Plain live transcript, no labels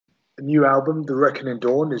the new album, The Reckoning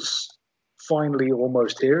Dawn, is finally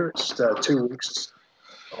almost here. It's 2 weeks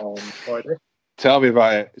on Friday. Tell me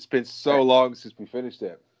about it. It's been so long since we finished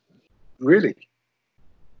it. Really?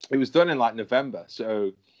 It was done in like November,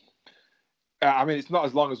 so I mean, it's not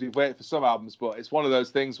as long as we've waited for some albums, but it's one of those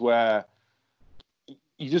things where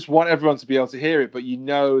you just want everyone to be able to hear it, but you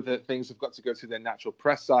know that things have got to go through their natural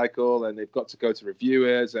press cycle and they've got to go to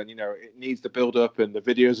reviewers and, you know, it needs to build up and the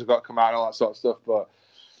videos have got to come out and all that sort of stuff. But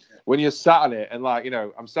when you're sat on it and like, you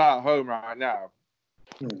know, I'm sat at home right now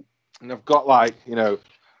and I've got like, you know,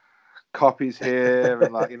 copies here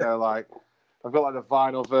and like, you know, like I've got like the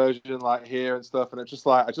vinyl version like here and stuff. And it's just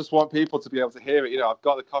like, I just want people to be able to hear it. You know, I've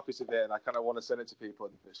got the copies of it and I kind of want to send it to people.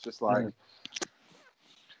 And it's just like,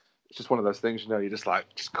 it's just one of those things, you know, you just like,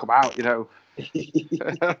 just come out, you know.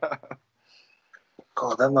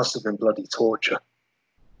 God, that must have been bloody torture.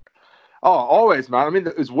 Oh, always, man. I mean,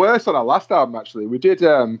 it was worse on our last album, actually. We did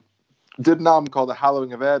an album called The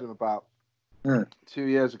Hallowing of Erdem about 2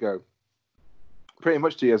 years ago. Pretty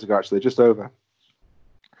much 2 years ago, actually, just over.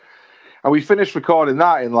 And we finished recording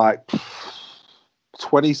that in like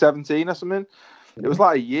 2017 or something. It was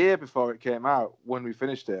like a year before it came out when we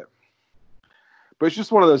finished it. But it's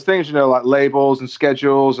just one of those things, you know, like labels and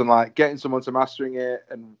schedules and like getting someone to mastering it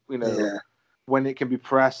and, you know, when it can be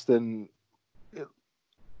pressed. And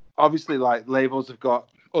obviously, like labels have got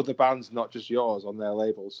other bands, not just yours, on their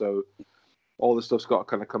label. So all the stuff's got to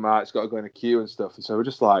kind of come out. It's got to go in a queue and stuff. And so we're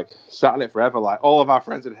just like sat on it forever. Like all of our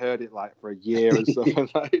friends had heard it like for a year and stuff.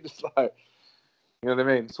 And like, just like, you know what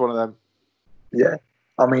I mean? It's one of them. Yeah.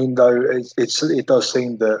 I mean, though, it does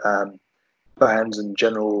seem that bands in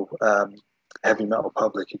general, heavy metal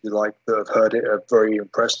public, if you like, that have heard it are very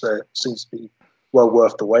impressed. It seems to be well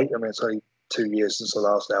worth the wait. I mean, it's only 2 years since the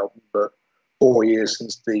last album, but 4 years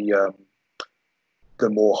since the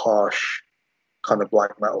more harsh kind of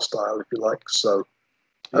black metal style, if you like. So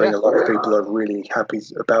I think a lot of people are really happy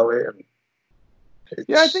about it. And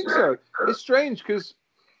yeah, I think so. It's strange because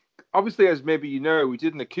obviously, as maybe you know, we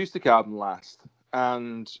did an acoustic album last,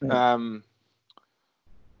 and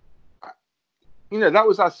you know, that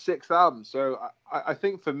was our 6th album. So I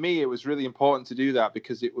think for me, it was really important to do that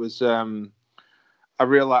because it was a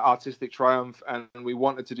real like artistic triumph, and we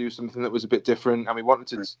wanted to do something that was a bit different, and we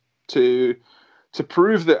wanted to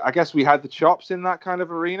prove that I guess we had the chops in that kind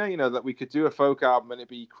of arena. You know, that we could do a folk album and it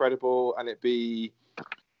be credible and it be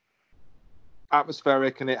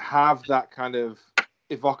atmospheric and it have that kind of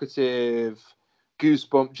evocative,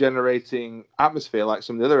 goosebump generating atmosphere like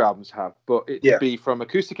some of the other albums have, but it be from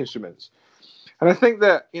acoustic instruments. And I think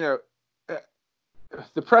that, you know,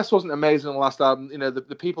 the press wasn't amazing on the last album. You know,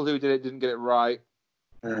 the people who did it didn't get it right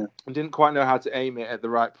and didn't quite know how to aim it at the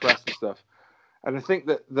right press and stuff. And I think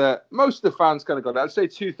that most of the fans kind of got it. I'd say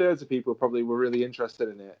 2/3 of people probably were really interested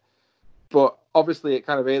in it. But obviously it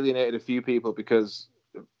kind of alienated a few people because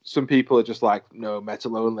some people are just like, no,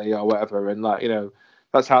 metal only or whatever. And like, you know,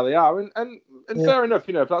 that's how they are. And fair enough,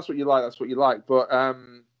 you know, if that's what you like, that's what you like. But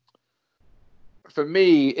for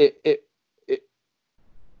me,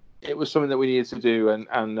 it was something that we needed to do, and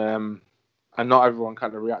not everyone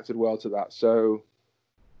kind of reacted well to that. So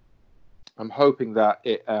I'm hoping that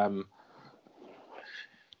it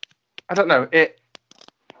I don't know, it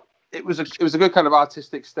was a good kind of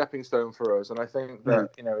artistic stepping stone for us, and I think that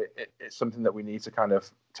you know it's something that we need to kind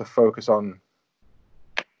of to focus on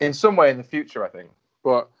in some way in the future, I think.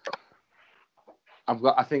 But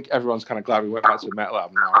I think everyone's kind of glad we went back to a metal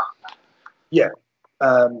album now. Yeah,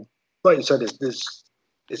 like you said,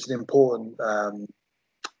 it's an important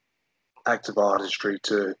act of artistry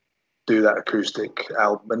to do that acoustic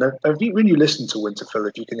album. And when you listen to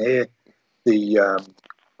Winterfylleth, you can hear the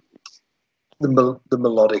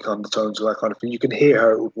melodic undertones and that kind of thing. You can hear how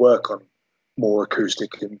it would work on more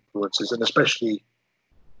acoustic influences, and especially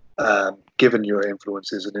given your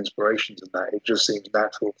influences and inspirations and that, it just seems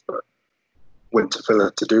natural for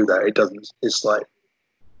Winterfylleth to do that. It doesn't. It's like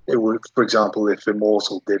it would, for example, if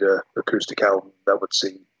Immortal did a acoustic album, that would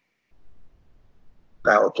seem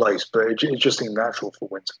out of place, but it just seemed natural for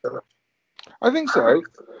Winterfylleth. I think so,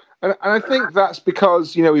 and I think that's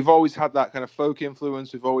because, you know, we've always had that kind of folk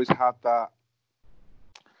influence. We've always had that,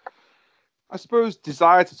 I suppose,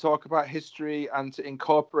 desire to talk about history and to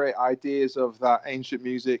incorporate ideas of that ancient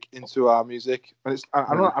music into our music. And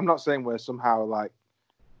I'm not saying we're somehow like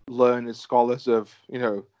learned scholars of, you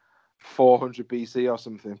know, 400 BC or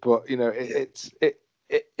something, but you know, it's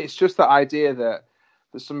just the idea that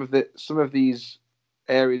some of these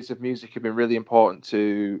areas of music have been really important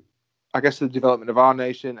to, I guess, the development of our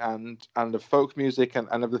nation and of folk music and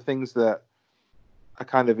of the things that are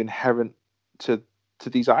kind of inherent to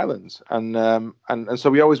these islands, and so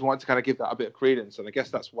we always wanted to kind of give that a bit of credence, and I guess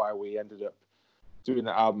that's why we ended up doing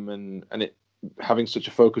the album and it having such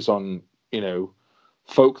a focus on, you know,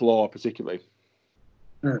 folklore particularly.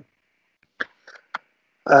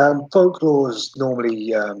 Folklore is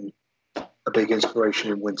normally a big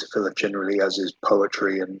inspiration in Winterfylleth generally, as is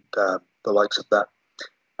poetry and the likes of that.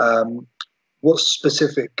 What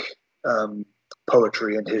specific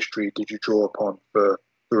poetry and history did you draw upon for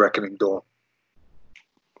The Reckoning Dawn,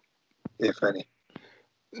 if any?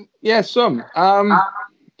 Yeah, some.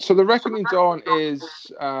 So The Reckoning Dawn is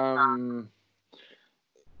an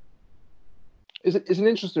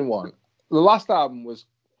interesting one. The last album was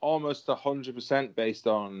almost 100% based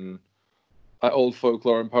on old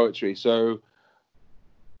folklore and poetry. So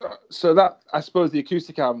that, I suppose, the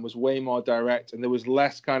acoustic album was way more direct, and there was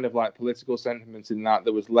less kind of like political sentiments in that.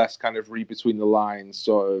 There was less kind of read between the lines,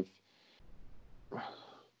 sort of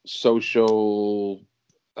social,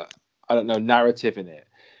 I don't know, narrative in it.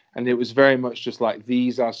 And it was very much just like,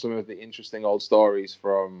 these are some of the interesting old stories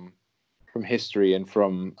from history and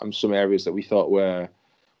from some areas that we thought were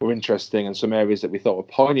interesting, and some areas that we thought were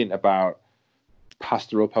poignant about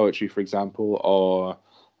pastoral poetry, for example, or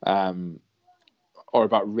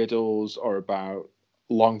about riddles, or about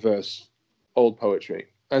long verse old poetry.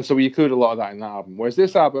 And so we include a lot of that in that album. Whereas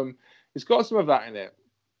this album, it's got some of that in it,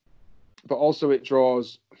 but also it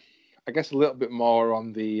draws, I guess, a little bit more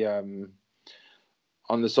on the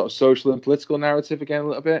sort of social and political narrative again a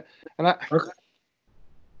little bit. And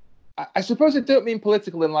I suppose I don't mean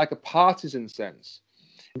political in like a partisan sense.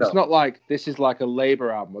 No. It's not like this is like a Labour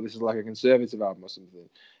album or this is like a Conservative album or something.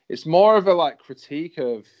 It's more of a like critique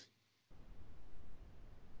of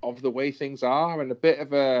the way things are, and a bit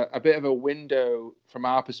of a window from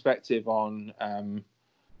our perspective on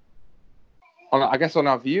I guess on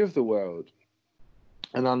our view of the world,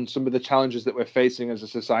 and on some of the challenges that we're facing as a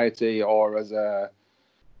society or as a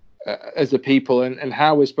people, and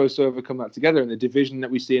how we're supposed to overcome that together, and the division that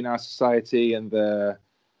we see in our society, and I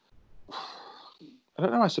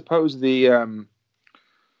don't know, I suppose the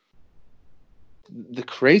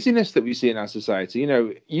craziness that we see in our society. You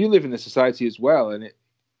know, you live in the society as well, and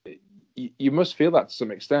you must feel that to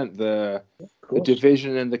some extent, the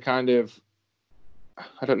division and the kind of,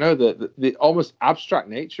 I don't know, the almost abstract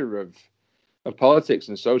nature of politics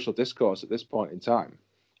and social discourse at this point in time.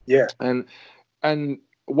 Yeah. And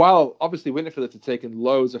while obviously Winterfylleth had taken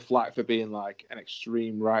loads of flack for being like an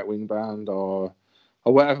extreme right-wing band or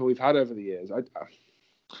whatever we've had over the years,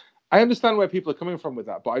 I understand where people are coming from with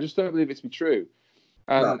that, but I just don't believe it to be true.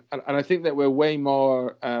 And I think that we're way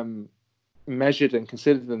more measured and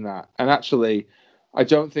considered than that. And actually, I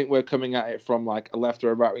don't think we're coming at it from like a left or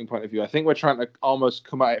a right-wing point of view. I think we're trying to almost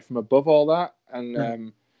come at it from above all that,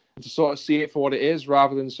 and to sort of see it for what it is,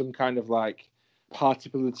 rather than some kind of like party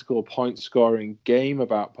political point scoring game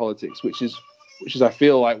about politics, which is I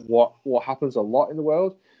feel like what happens a lot in the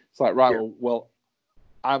world. It's like, right, well,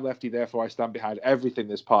 I'm lefty, therefore I stand behind everything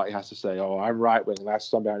this party has to say, or I'm right wing and I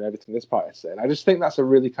stand behind everything this party has to say. And I just think that's a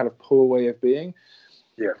really kind of poor way of being.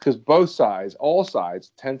 Yeah. Because both sides, all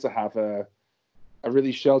sides, tend to have a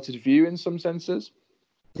really sheltered view in some senses.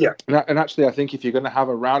 Yeah. And actually, I think if you're going to have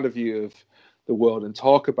a rounder view of the world and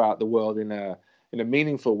talk about the world in a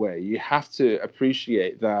meaningful way, you have to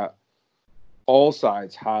appreciate that all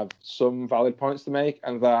sides have some valid points to make,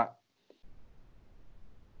 and that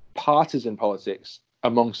partisan politics,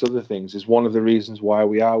 amongst other things, is one of the reasons why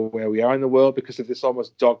we are where we are in the world, because of this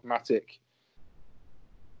almost dogmatic,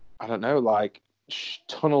 I don't know, like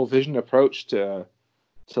tunnel vision approach to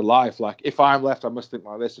life. Like, if I'm left, I must think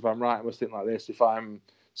like this. If I'm right, I must think like this. If I'm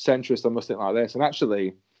centrist, I must think like this. And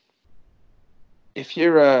actually, if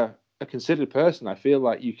you're a considered person, I feel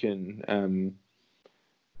like you can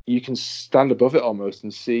stand above it almost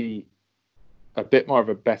and see a bit more of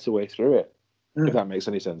a better way through it. If that makes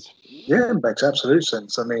any sense. Yeah, it makes absolute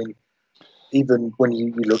sense. I mean, even when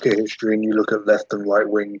you look at history and you look at left and right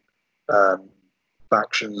wing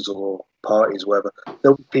factions or parties, whatever,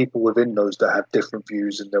 there'll be people within those that have different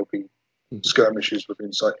views, and there'll be skirmishes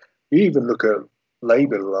within side. You even look at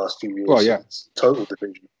Labour the last few years. Well, yeah, it's total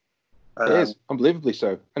division. It is unbelievably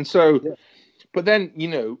so. And so, but then, you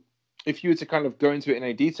know, if you were to kind of go into it in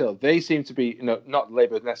any detail, they seem to be, you know, not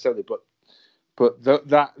Labour necessarily, but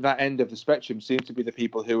that end of the spectrum seems to be the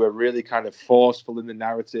people who are really kind of forceful in the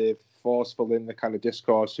narrative, forceful in the kind of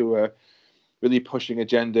discourse, who are really pushing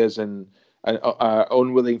agendas and are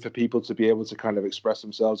unwilling for people to be able to kind of express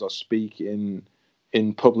themselves or speak in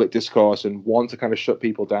public discourse, and want to kind of shut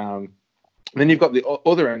people down. And then you've got the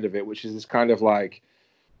other end of it, which is this kind of like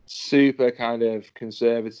super kind of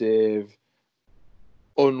conservative,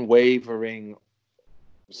 unwavering,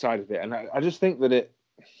 side of it, and I just think that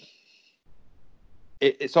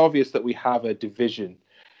it's obvious that we have a division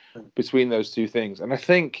between those two things, and I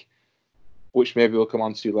think, which maybe we'll come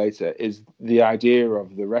on to later, is the idea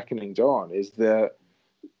of the reckoning dawn, is that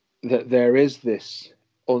there is this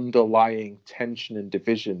underlying tension and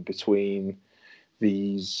division between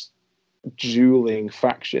these dueling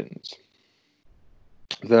factions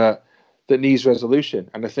that needs resolution.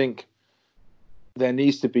 And I think there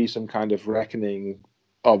needs to be some kind of reckoning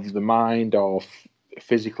of the mind or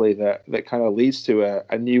physically that kind of leads to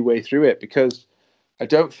a new way through it, because I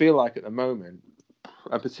don't feel like at the moment,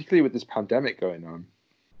 and particularly with this pandemic going on,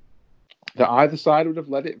 that either side would have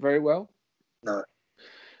led it very well. No.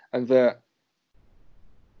 And that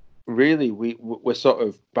really we're sort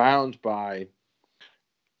of bound by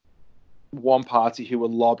one party who were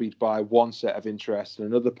lobbied by one set of interests and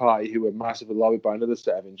another party who were massively lobbied by another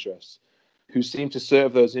set of interests, who seem to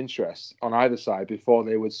serve those interests on either side before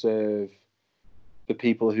they would serve the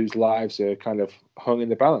people whose lives are kind of hung in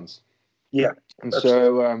the balance. Yeah. And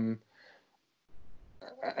so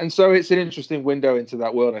it's an interesting window into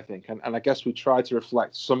that world, I think. And I guess we try to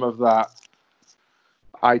reflect some of that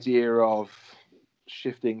idea of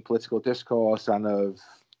shifting political discourse and of,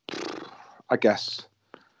 I guess,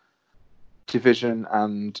 division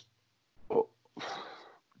and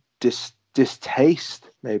distaste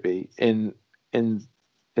maybe in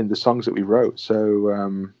the songs that we wrote.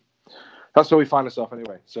 So that's where we find ourselves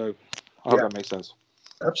anyway. So I hope that makes sense.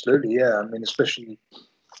 Absolutely, yeah. I mean, especially,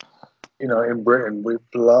 in Britain, the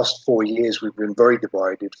last 4 years we've been very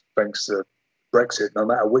divided thanks to Brexit. No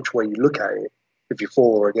matter which way you look at it, if you're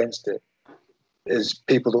for or against it, is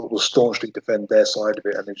people that will staunchly defend their side of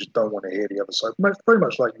it, and they just don't want to hear the other side. Very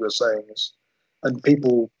much like you were saying, and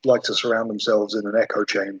people like to surround themselves in an echo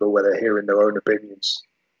chamber where they're hearing their own opinions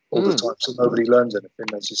all the time, so nobody learns anything,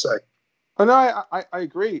 as you say. Oh no, I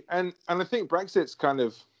agree, and I think Brexit's kind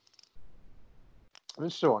of,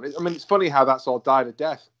 and so on. I mean, it's funny how that's all died a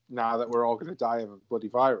death now that we're all going to die of a bloody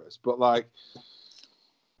virus. But like,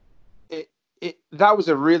 that was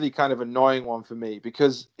a really kind of annoying one for me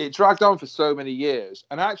because it dragged on for so many years.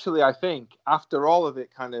 And actually, I think after all of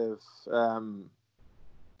it kind of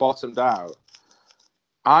bottomed out,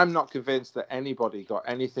 I'm not convinced that anybody got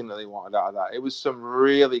anything that they wanted out of that. It was some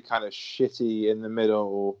really kind of shitty, in the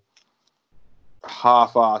middle,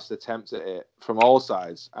 half-assed attempt at it from all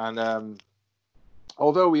sides. And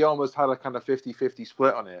although we almost had a kind of 50-50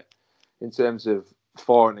 split on it in terms of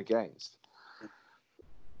for and against,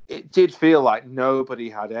 it did feel like nobody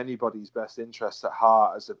had anybody's best interests at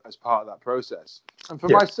heart as part of that process. And for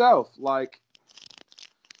myself, like,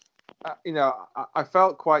 I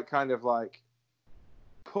felt quite kind of like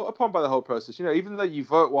put upon by the whole process. Even though you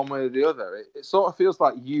vote one way or the other, it sort of feels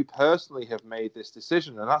like you personally have made this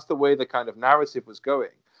decision. And that's the way the kind of narrative was going.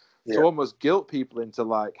 To almost guilt people into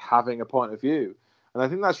like having a point of view. And I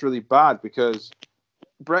think that's really bad because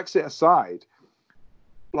Brexit aside,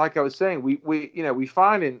 like I was saying, we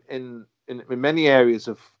find in many areas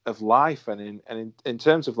of life and in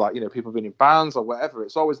terms of like, people being in bands or whatever,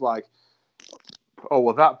 it's always like, oh,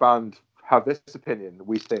 well, that band have this opinion,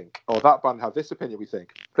 we think, or that band have this opinion, we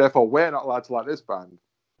think. Therefore, we're not allowed to like this band,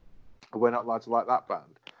 or we're not allowed to like that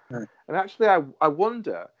band. Right. And actually, I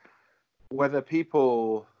wonder whether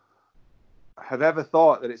people have ever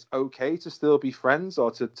thought that it's okay to still be friends or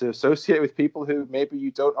to associate with people who maybe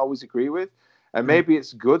you don't always agree with. And maybe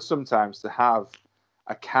it's good sometimes to have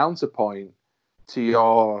a counterpoint to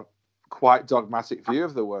your quite dogmatic view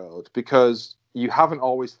of the world, because you haven't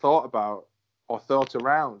always thought about or thought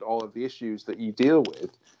around all of the issues that you deal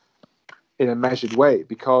with in a measured way,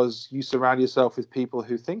 because you surround yourself with people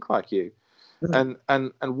who think like you. And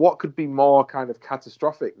what could be more kind of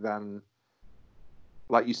catastrophic than,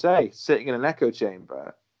 like you say, sitting in an echo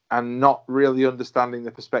chamber and not really understanding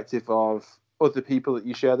the perspective of other people that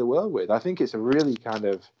you share the world with? I think it's a really kind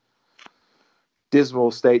of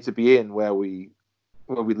dismal state to be in where we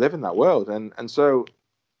live in that world. And so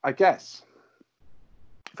I guess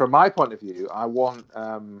from my point of view, I want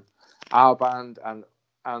our band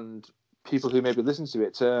and people who maybe listen to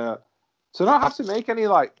it to not have to make any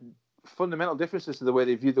like fundamental differences to the way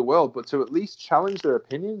they view the world, but to at least challenge their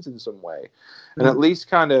opinions in some way and at least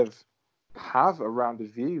kind of have a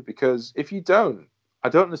rounded view. Because if you don't, I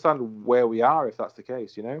don't understand where we are if that's the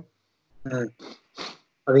case, I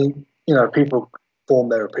mean, people form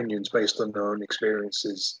their opinions based on their own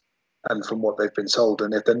experiences and from what they've been told.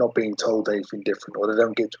 And if they're not being told anything different, or they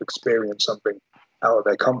don't get to experience something out of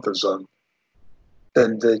their comfort zone,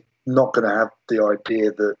 then they're not going to have the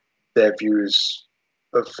idea that their view is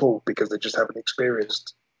at fault because they just haven't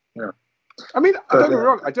experienced, I mean, But, don't get me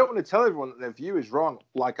wrong. I don't want to tell everyone that their view is wrong.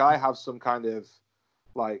 Like I have some kind of,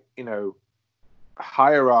 like, you know,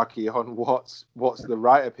 hierarchy on what's the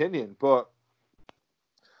right opinion. But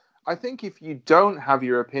I think if you don't have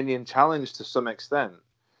your opinion challenged to some extent,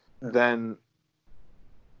 then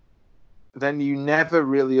you never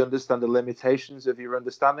really understand the limitations of your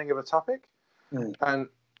understanding of a topic.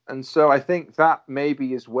 And so I think that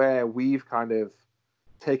maybe is where we've kind of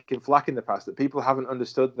taken flack in the past, that people haven't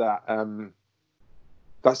understood that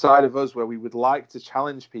that side of us where we would like to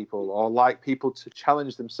challenge people, or like people to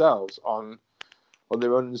challenge themselves on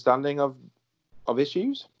their understanding of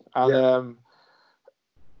issues. And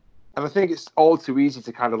and I think it's all too easy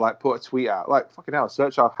to kind of like put a tweet out, like fucking hell,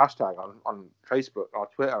 search our hashtag on Facebook or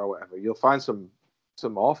Twitter or whatever. You'll find some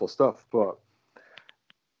awful stuff. But,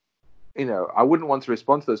 you know, I wouldn't want to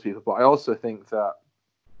respond to those people. But I also think that,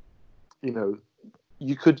 you know,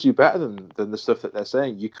 you could do better than the stuff that they're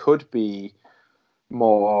saying. You could be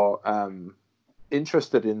more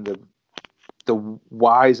interested in the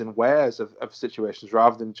whys and wheres of situations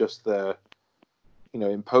rather than just the, you know,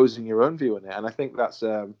 imposing your own view on it. And I think that's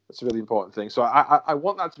a really important thing. So I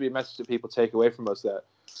want that to be a message that people take away from us, that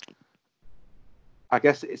I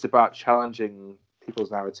guess it's about challenging people's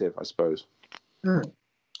narrative, I suppose.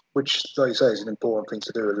 Which, like you say, is an important thing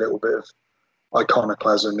to do. A little bit of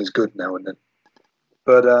iconoclasm is good now and then.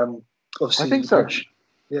 But obviously, I think so.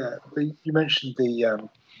 But you mentioned the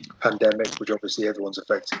pandemic, which obviously everyone's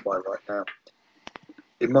affected by right now.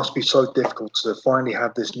 It must be so difficult to finally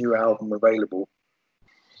have this new album available,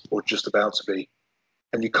 or just about to be,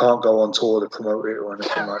 and you can't go on tour to promote it or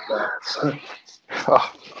anything like that. So.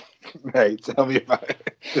 Oh, mate, tell me about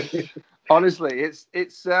it. Honestly,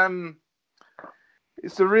 it's a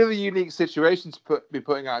really unique situation to be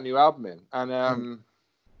putting out a new album in, and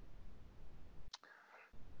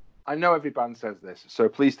I know every band says this, so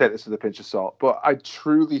please take this with a pinch of salt. But I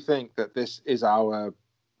truly think that this is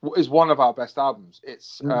one of our best albums.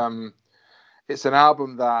 It's an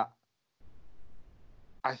album that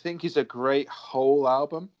I think is a great whole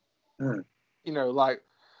album. You know, like,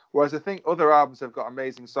 whereas I think other albums have got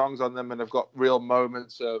amazing songs on them and have got real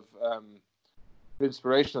moments of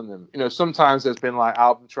inspiration on them. You know, sometimes there's been like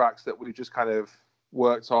album tracks that we've just kind of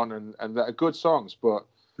worked on and that are good songs, but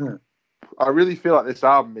I really feel like this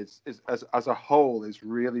album is as a whole is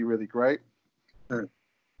really, really great.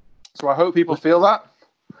 So I hope people feel that.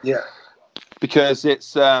 Yeah. Because it's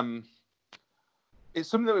something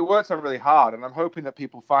that we worked on really hard, and I'm hoping that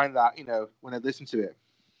people find that, you know, when they listen to it.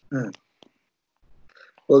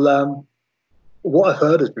 Well, what I've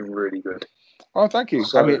heard has been really good. Oh, thank you.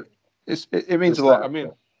 So, I mean, it means a lot. I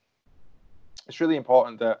mean, it's really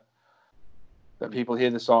important that people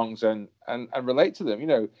hear the songs and relate to them. You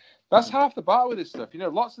know, that's half the battle with this stuff. You know,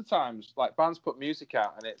 lots of times, like, bands put music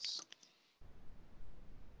out and it's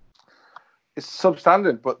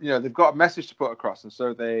substandard, but, you know, they've got a message to put across, and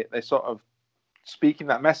so they sort of speaking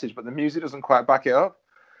that message, but the music doesn't quite back it up.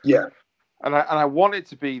 Yeah. And I want it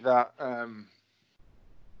to be that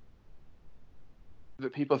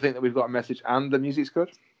that people think that we've got a message and the music's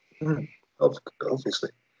good. Obviously.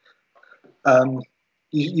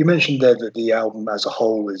 You mentioned there that the album as a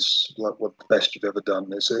whole is like what the best you've ever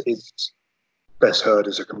done. It's best heard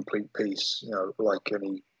as a complete piece, you know, like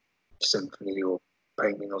any symphony or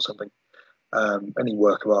painting or something, any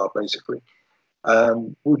work of art, basically.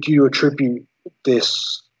 Would you attribute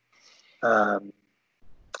this?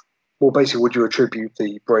 Would you attribute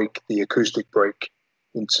the acoustic break,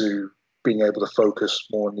 into being able to focus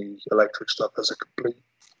more on the electric stuff as a complete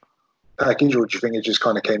package, or do you think it just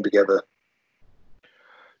kind of came together?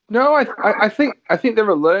 No, I think there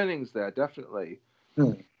are learnings there, definitely.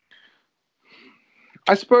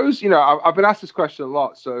 I suppose, you know, I've been asked this question a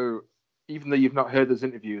lot, so even though you've not heard those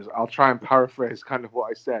interviews, I'll try and paraphrase kind of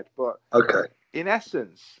what I said. But in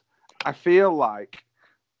essence, I feel like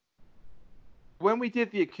when we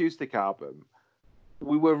did the acoustic album,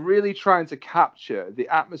 we were really trying to capture the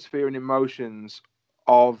atmosphere and emotions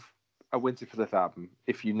of a Winterfylleth album,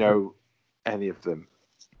 if you know any of them.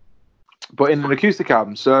 But in an acoustic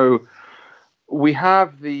album, so we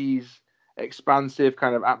have these expansive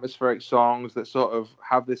kind of atmospheric songs that sort of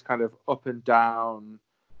have this kind of up and down,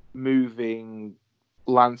 moving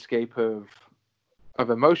landscape of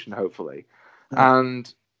emotion, hopefully.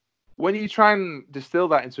 And when you try and distill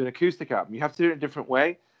that into an acoustic album, you have to do it in a different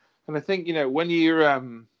way. And I think, you know, when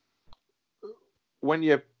you're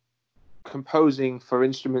composing for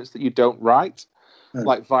instruments that you don't write,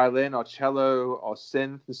 like violin or cello or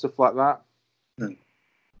synth and stuff like that,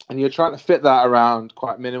 and you're trying to fit that around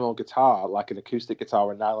quite minimal guitar, like an acoustic guitar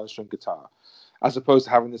or a nylon string guitar, as opposed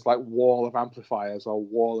to having this like wall of amplifiers or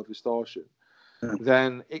wall of distortion,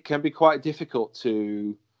 then it can be quite difficult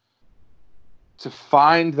to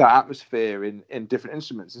find that atmosphere in different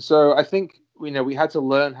instruments. And so I think, you know, we had to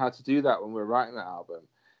learn how to do that when we were writing that album.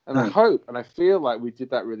 And I hope and I feel like we did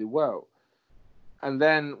that really well. And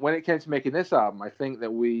then when it came to making this album, I think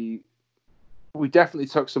that we definitely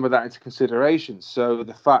took some of that into consideration. So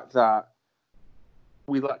the fact that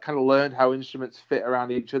we kind of learned how instruments fit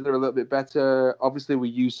around each other a little bit better. Obviously, we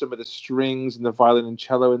used some of the strings and the violin and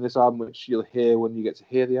cello in this album, which you'll hear when you get to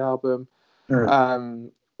hear the album.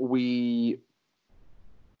 We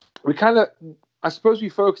kind of, I suppose we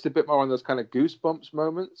focused a bit more on those kind of goosebumps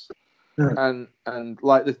moments. And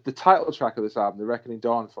like the title track of this album, The Reckoning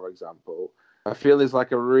Dawn, for example, I feel is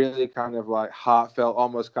like a really kind of like heartfelt,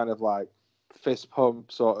 almost kind of like fist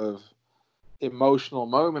pump sort of emotional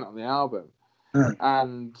moment on the album.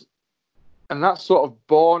 And that's sort of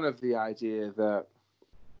born of the idea that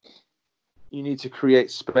you need to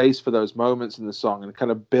create space for those moments in the song and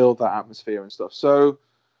kind of build that atmosphere and stuff. So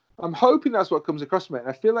I'm hoping that's what comes across from it. And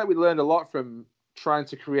I feel like we learned a lot from trying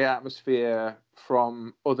to create atmosphere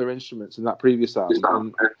from other instruments in that previous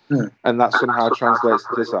album. And that somehow translates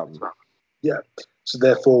to this album. Yeah. So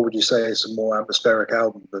therefore, would you say it's a more atmospheric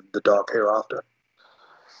album than The Dark Hereafter?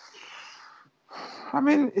 I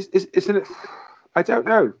mean, isn't it? I don't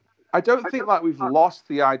know. I don't think like we've lost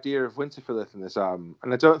the idea of Winterfylleth in this album,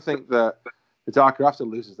 and I don't think that The Dark Hereafter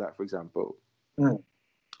loses that, for example.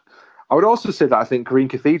 I would also say that I think Green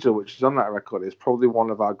Cathedral, which is on that record, is probably one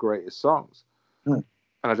of our greatest songs. And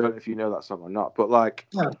I don't know if you know that song or not, but like,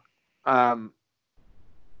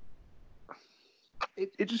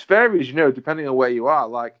 it just varies, you know, depending on where you are.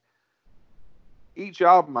 Like, each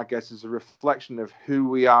album, I guess, is a reflection of who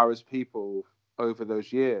we are as people over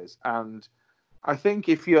those years. And I think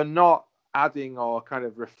if you're not adding or kind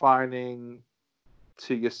of refining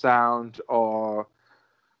to your sound or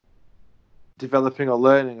developing or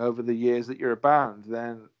learning over the years that you're a band,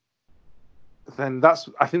 then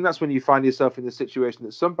I think that's when you find yourself in the situation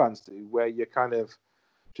that some bands do, where you're kind of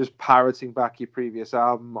just parroting back your previous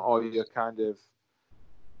album, or you're kind of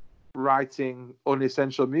writing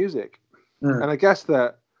unessential music. And I guess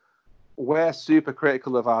that we're super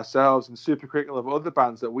critical of ourselves and super critical of other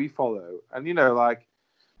bands that we follow. And, you know, like,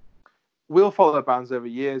 we'll follow bands over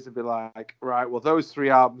years and be like, right, well, those 3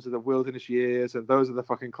 albums are the Wilderness Years, and those are the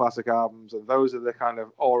fucking classic albums, and those are the kind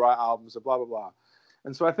of all right albums, and blah, blah, blah.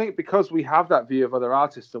 And so I think because we have that view of other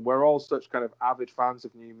artists, and we're all such kind of avid fans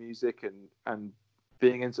of new music and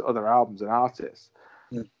being into other albums and artists,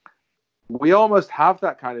 we almost have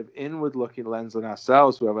that kind of inward-looking lens on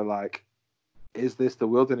ourselves where we're like, is this the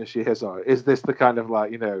Wilderness Years, or is this the kind of like,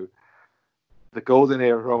 you know, the golden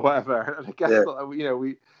era or whatever? And I guess you know,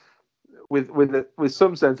 we with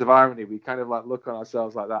some sense of irony, we kind of like look on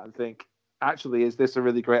ourselves like that and think, actually, is this a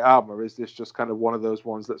really great album, or is this just kind of one of those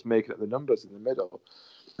ones that's making it the numbers in the middle?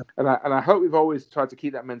 And I hope we've always tried to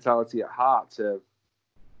keep that mentality at heart to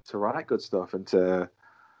write good stuff and to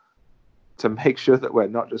make sure that we're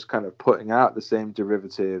not just kind of putting out the same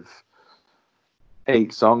derivative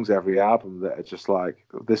 8 songs every album that are just like,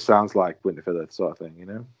 this sounds like Winterfylleth sort of thing, you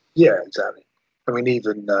know? Yeah, exactly. I mean,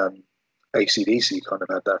 even AC/DC kind of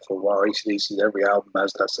had that for a while. AC/DC, every album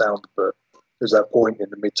has that sound, but there's that point in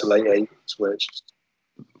the mid to late 80s where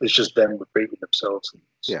it's just them repeating themselves.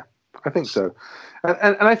 Yeah, I think so.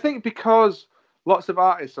 And I think because lots of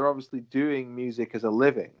artists are obviously doing music as a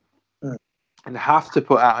living and have to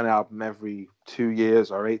put out an album every 2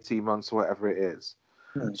 years or 18 months or whatever it is,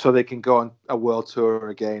 so they can go on a world tour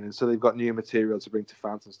again, and so they've got new material to bring to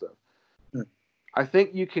fans and stuff. I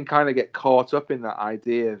think you can kind of get caught up in that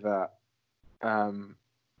idea that,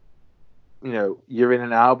 you know, you're in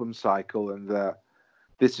an album cycle and that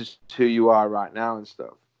this is who you are right now and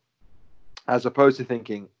stuff, as opposed to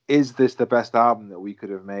thinking, is this the best album that we could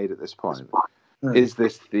have made at this point? Is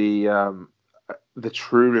this the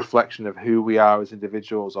true reflection of who we are as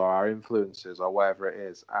individuals or our influences or whatever it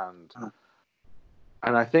is?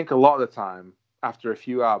 And I think a lot of the time, after a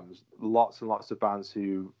few albums, lots and lots of bands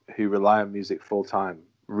who rely on music full time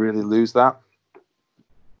really lose that.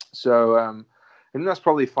 So, and that's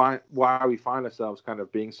probably why we find ourselves kind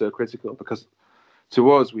of being so critical, because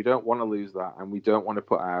to us, we don't want to lose that, and we don't want to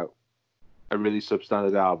put out a really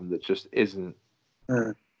substandard album that just isn't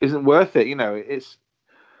worth it. You know,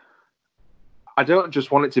 I don't just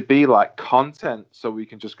want it to be like content so we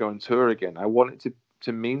can just go and tour again. I want it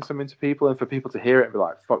to mean something to people, and for people to hear it and be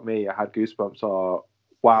like, fuck me, I had goosebumps, or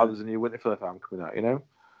wow, there's a new Winterfylleth album coming out, you know?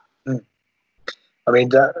 I mean,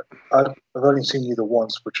 I've only seen you the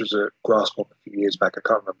once, which was at Grass Pop a few years back. I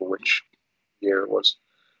can't remember which year it was.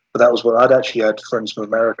 But that was what I'd actually had friends from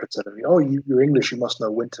America telling me, "Oh, you're English, you must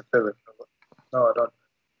know Winterfylleth." Like, no, I don't.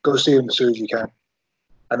 Go see him as soon as you can.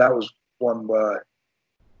 And that was one where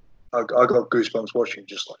I got goosebumps watching,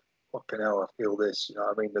 just like, fucking hell, I feel this. You know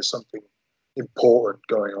what I mean? There's something important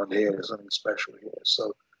going on here. There's something special here.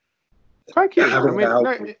 So thank you. I having mean, that no,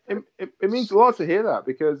 output, it means a lot to hear that,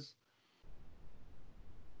 because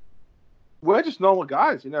we're just normal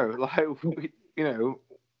guys, you know. Like,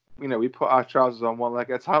 we put our trousers on one leg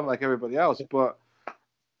at a time like everybody else, but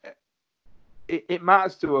it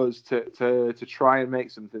matters to us to try and make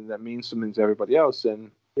something that means something to everybody else,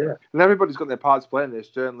 and everybody's got their part to play in this,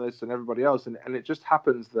 journalists and everybody else, and it just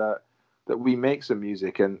happens that we make some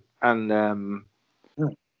music, and I'm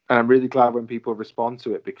really glad when people respond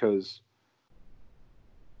to it, because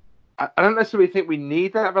I don't necessarily think we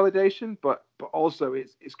need that validation, but also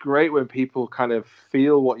it's great when people kind of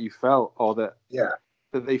feel what you felt, or that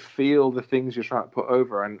they feel the things you're trying to put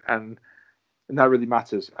over, and that really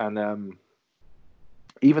matters. And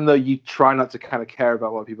even though you try not to kind of care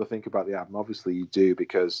about what people think about the album, obviously you do,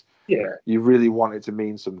 because you really want it to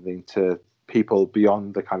mean something to people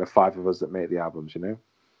beyond the kind of five of us that make the albums, you know?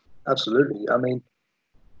 Absolutely. I mean,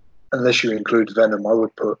 unless you include Venom, I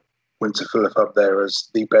would put Winterfylleth up there as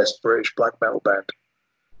the best British black metal band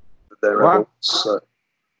that there ever was. So.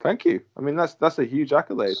 Thank you. I mean, that's a huge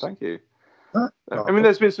accolade. Thank you. No. I mean,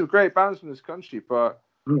 there's been some great bands from this country, but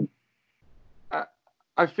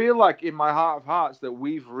I feel like in my heart of hearts that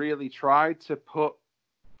we've really tried to put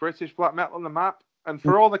British black metal on the map. And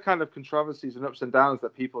for all the kind of controversies and ups and downs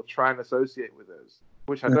that people try and associate with us,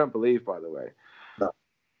 which I don't believe, by the way,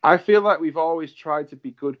 I feel like we've always tried to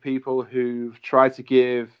be good people who've tried to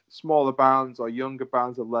give smaller bands or younger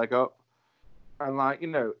bands a leg up. And, like, you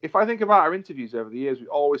know, if I think about our interviews over the years, we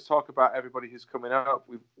always talk about everybody who's coming up.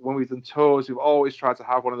 When we've done tours, we've always tried to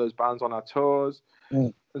have one of those bands on our tours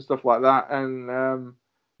and stuff like that. And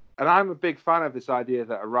I'm a big fan of this idea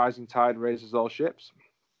that a rising tide raises all ships.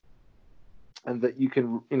 And that you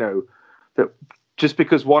can, you know, that just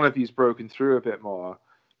because one of you's broken through a bit more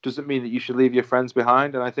doesn't mean that you should leave your friends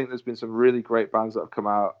behind. And I think there's been some really great bands that have come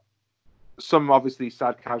out. Some obviously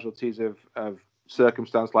sad casualties of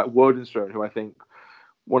circumstance, like Wodenstone, who I think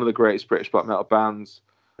one of the greatest British black metal bands.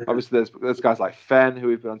 Obviously, there's guys like Fen, who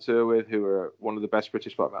we've been on tour with, who are one of the best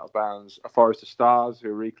British black metal bands. A Forest of Stars,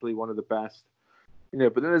 who are equally one of the best. You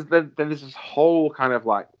know, but then there's this whole kind of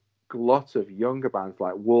like glut of younger bands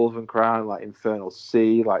like Wolven Crown, like Infernal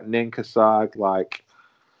Sea, like Ninkasag, like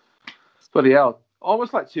bloody hell,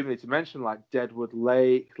 almost like too many to mention, like Deadwood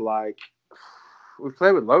Lake, like we've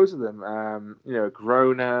played with loads of them. You know,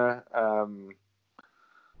 Groner,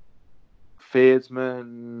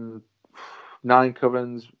 Feardsman, Nine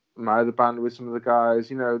Covens, my other band with some of the guys.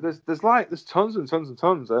 You know, there's tons and tons and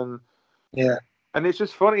tons, and and it's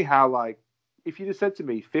just funny how, like, if you'd have said to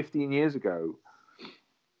me 15 years ago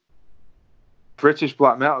British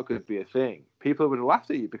black metal could be a thing, people would have laughed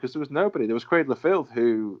at you, because there was nobody. There was Cradle of Filth,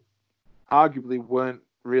 who arguably weren't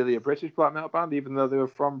really a British black metal band, even though they were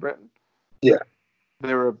from Britain. Yeah.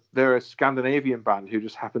 They're a Scandinavian band who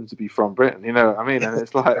just happened to be from Britain, you know what I mean? And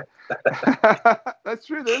it's like, that's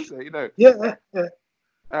true, isn't it? You know? Yeah.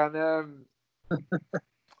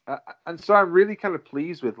 And so I'm really kind of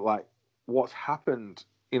pleased with, like, what's happened,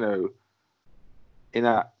 you know,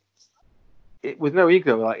 with no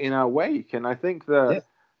ego, like, in our wake. And I think that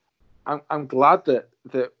I'm glad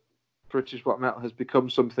that British black metal has become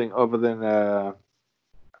something other than a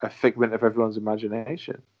figment of everyone's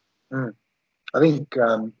imagination. I think,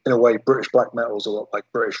 in a way, British black metal is a lot like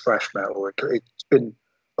British thrash metal. It's been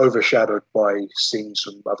overshadowed by scenes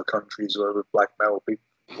from other countries where black metal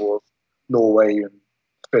people, Norway and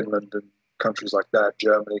Finland and countries like that,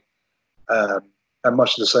 Germany. And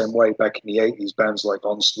much the same way, back in the 80s, bands like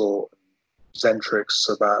Onslaught and Zentrix,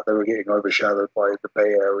 they were getting overshadowed by the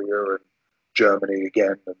Bay Area and Germany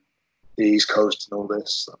again, and the East Coast and all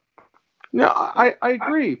this. So. No, I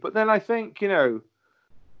agree. But then I think, you know,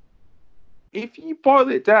 if you boil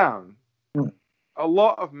it down, a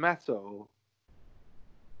lot of metal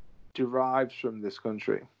derives from this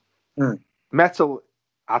country. Metal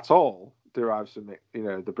at all derives from, you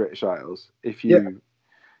know, the British Isles. If you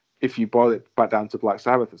boil it back down to Black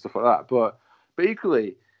Sabbath and stuff like that, but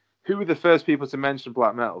equally, who were the first people to mention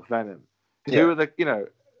black metal? Venom. Who were the, you know,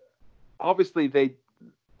 obviously the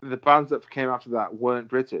bands that came after that weren't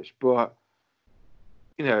British, but,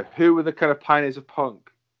 you know, who were the kind of pioneers of punk?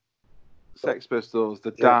 Sex Pistols,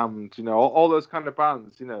 The Damned, you know, all those kind of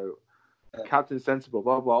bands, you know, Captain Sensible,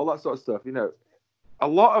 blah, blah, all that sort of stuff. You know, a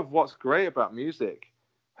lot of what's great about music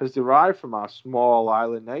has derived from our small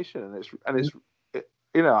island nation, and it's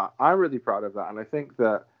you know, I'm really proud of that, and I think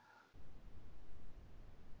that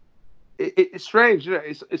it's strange, you know.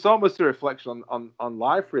 It's almost a reflection on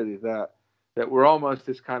life, really. That we're almost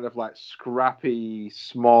this kind of like scrappy,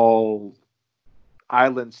 small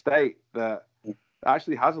island state that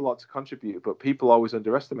actually has a lot to contribute, but people always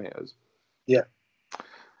underestimate us. Yeah.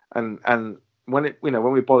 And when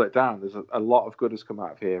we boil it down, there's a lot of good has come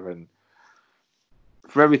out of here, and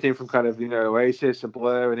for everything from kind of, you know, Oasis and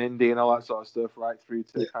Blur and indie and all that sort of stuff, right through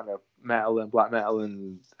to kind of metal and black metal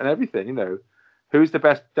and everything. You know, who's the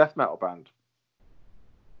best death metal band?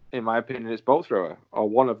 In my opinion, it's Bolt Thrower, or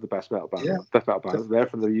one of the best death metal bands. They're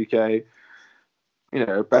from the UK. You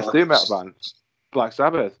know, best doom metal band, Black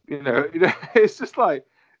Sabbath. You know, it's just like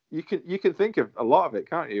you can think of a lot of it,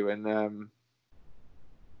 can't you? And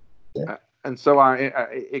and so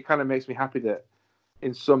it kind of makes me happy that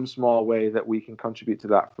in some small way that we can contribute to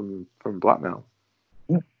that from black metal.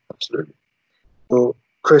 Yeah, absolutely. Well,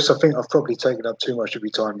 Chris, I think I've probably taken up too much of your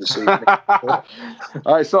time this evening.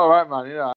 It's all right, man. You know,